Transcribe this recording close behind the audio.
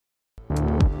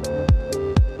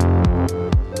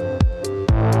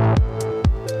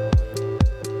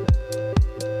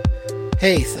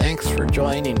Hey, thanks for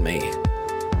joining me.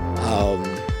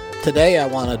 Today I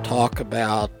want to talk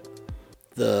about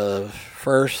the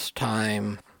first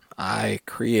time I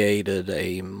created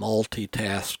a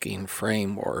multitasking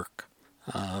framework.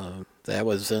 That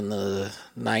was in the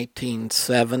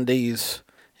 1970s.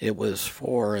 It was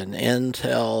for an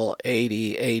Intel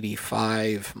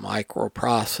 8085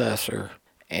 microprocessor,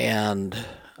 and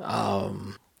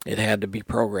it had to be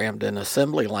programmed in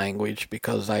assembly language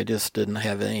because I just didn't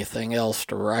have anything else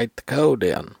to write the code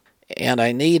in. And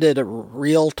I needed a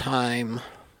real-time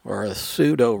or a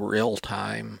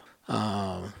pseudo-real-time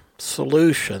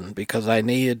solution because I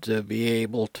needed to be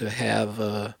able to have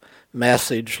a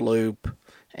message loop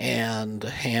and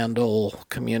handle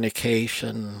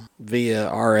communication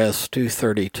via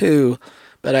RS-232,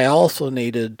 but I also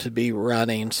needed to be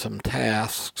running some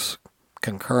tasks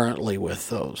concurrently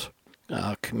with those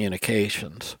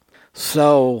communications.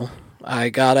 So I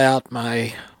got out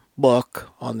my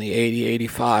book on the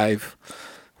 8085,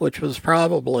 which was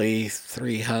probably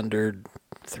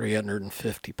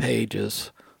 350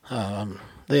 pages.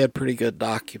 They had pretty good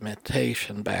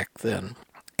documentation back then.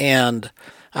 And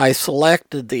I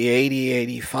selected the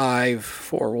 8085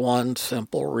 for one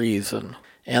simple reason,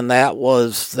 and that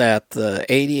was that the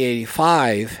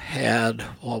 8085 had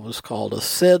what was called a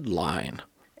SID line,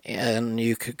 and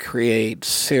you could create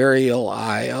serial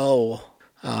I/O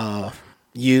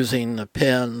using the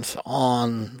pins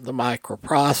on the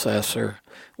microprocessor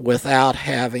without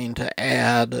having to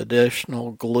add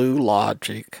additional glue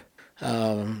logic.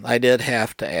 I did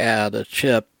have to add a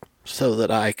chip so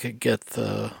that I could get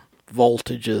the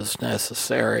voltages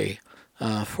necessary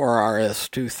for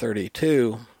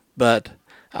RS-232, but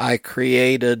I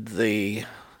created the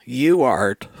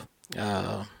UART,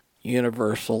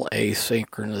 Universal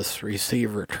Asynchronous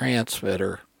Receiver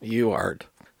Transmitter, UART,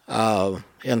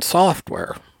 in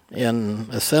software, in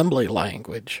assembly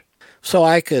language, so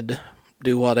I could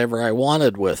do whatever I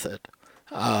wanted with it.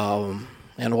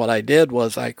 And what I did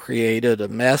was I created a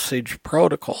message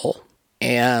protocol,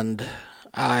 and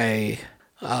I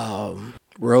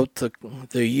wrote the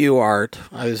UART.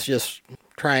 I was just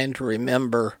trying to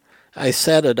remember. I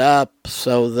set it up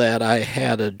so that I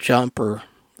had a jumper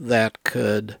that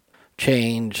could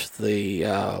change the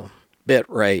bit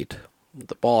rate,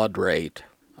 the baud rate.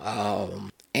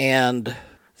 And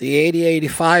the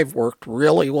 8085 worked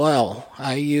really well.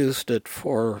 I used it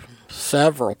for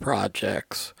several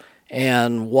projects.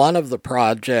 And one of the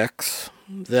projects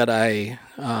that I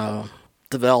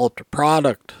developed a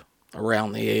product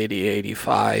around the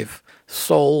 8085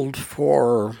 sold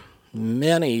for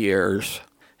many years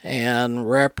and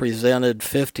represented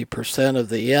 50% of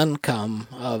the income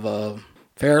of a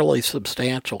fairly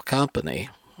substantial company.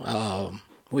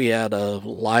 We had a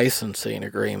licensing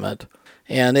agreement,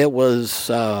 and it was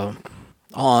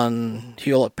on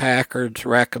Hewlett-Packard's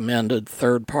recommended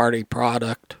third-party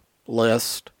product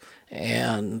list,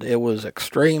 and it was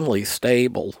extremely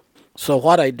stable. So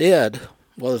what I did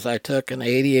was I took an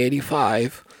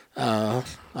 8085,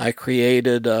 I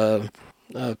created a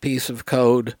piece of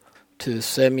code to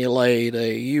simulate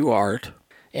a UART,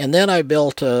 and then I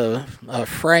built a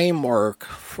framework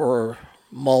for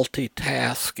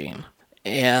multitasking.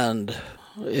 And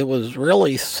it was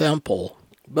really simple,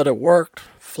 but it worked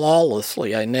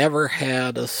flawlessly. I never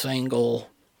had a single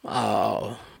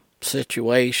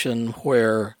situation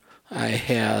where I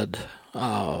had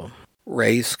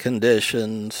race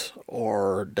conditions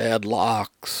or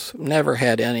deadlocks. Never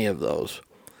had any of those.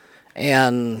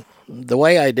 And the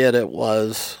way I did it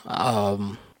was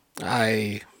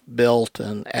I built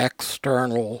an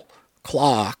external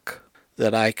clock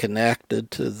that I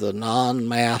connected to the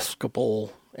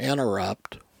non-maskable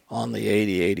interrupt on the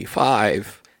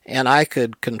 8085, and I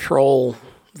could control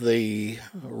the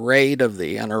rate of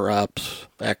the interrupts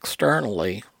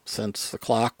externally since the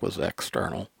clock was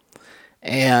external.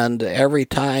 And every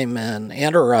time an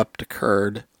interrupt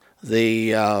occurred,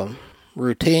 the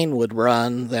routine would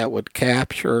run that would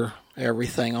capture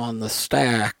everything on the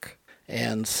stack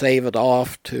and save it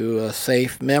off to a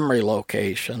safe memory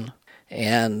location.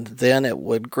 And then it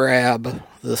would grab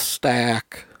the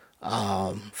stack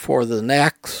for the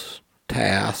next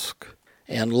task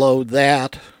and load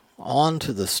that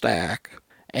onto the stack,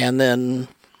 and then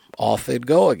off it'd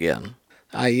go again.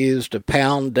 I used a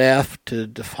pound def to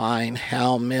define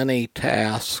how many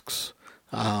tasks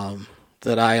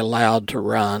that I allowed to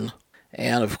run.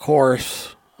 And of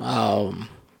course, the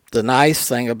nice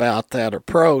thing about that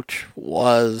approach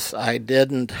was I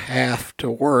didn't have to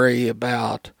worry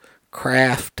about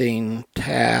crafting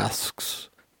tasks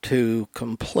to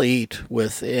complete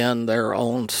within their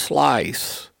own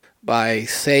slice. By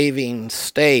saving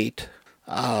state,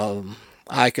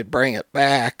 I could bring it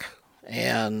back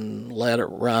and let it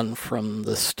run from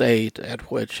the state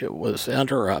at which it was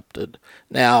interrupted.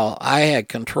 Now, I had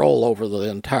control over the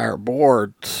entire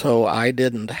board, so I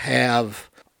didn't have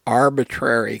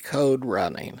arbitrary code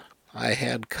running. I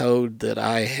had code that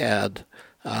I had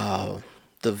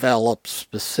developed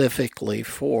specifically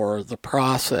for the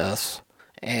process,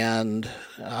 and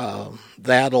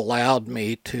that allowed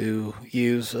me to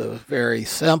use a very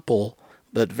simple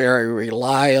but very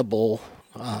reliable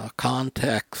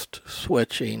context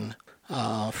switching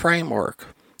framework.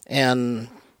 And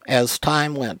as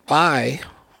time went by,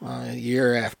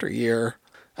 year after year,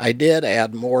 I did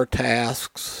add more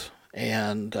tasks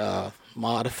and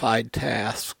modified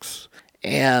tasks,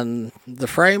 and the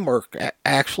framework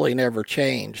actually never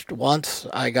changed. Once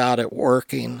I got it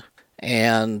working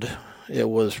and it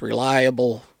was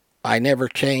reliable, I never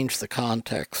changed the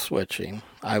context switching.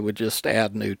 I would just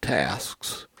add new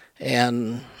tasks.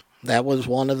 And that was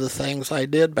one of the things I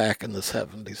did back in the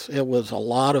 70s. It was a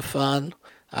lot of fun.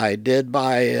 I did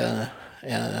buy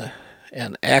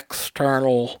an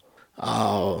external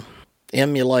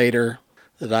emulator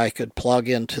that I could plug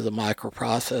into the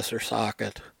microprocessor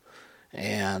socket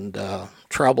and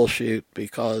troubleshoot,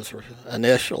 because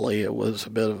initially it was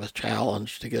a bit of a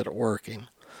challenge to get it working.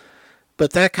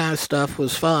 But that kind of stuff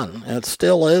was fun, and it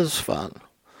still is fun.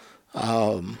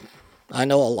 I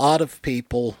know a lot of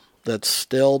people that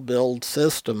still build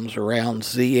systems around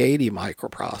Z80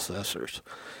 microprocessors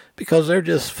because they're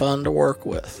just fun to work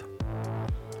with.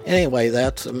 Anyway,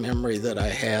 that's a memory that I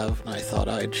have, and I thought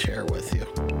I'd share with you.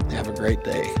 Have a great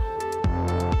day.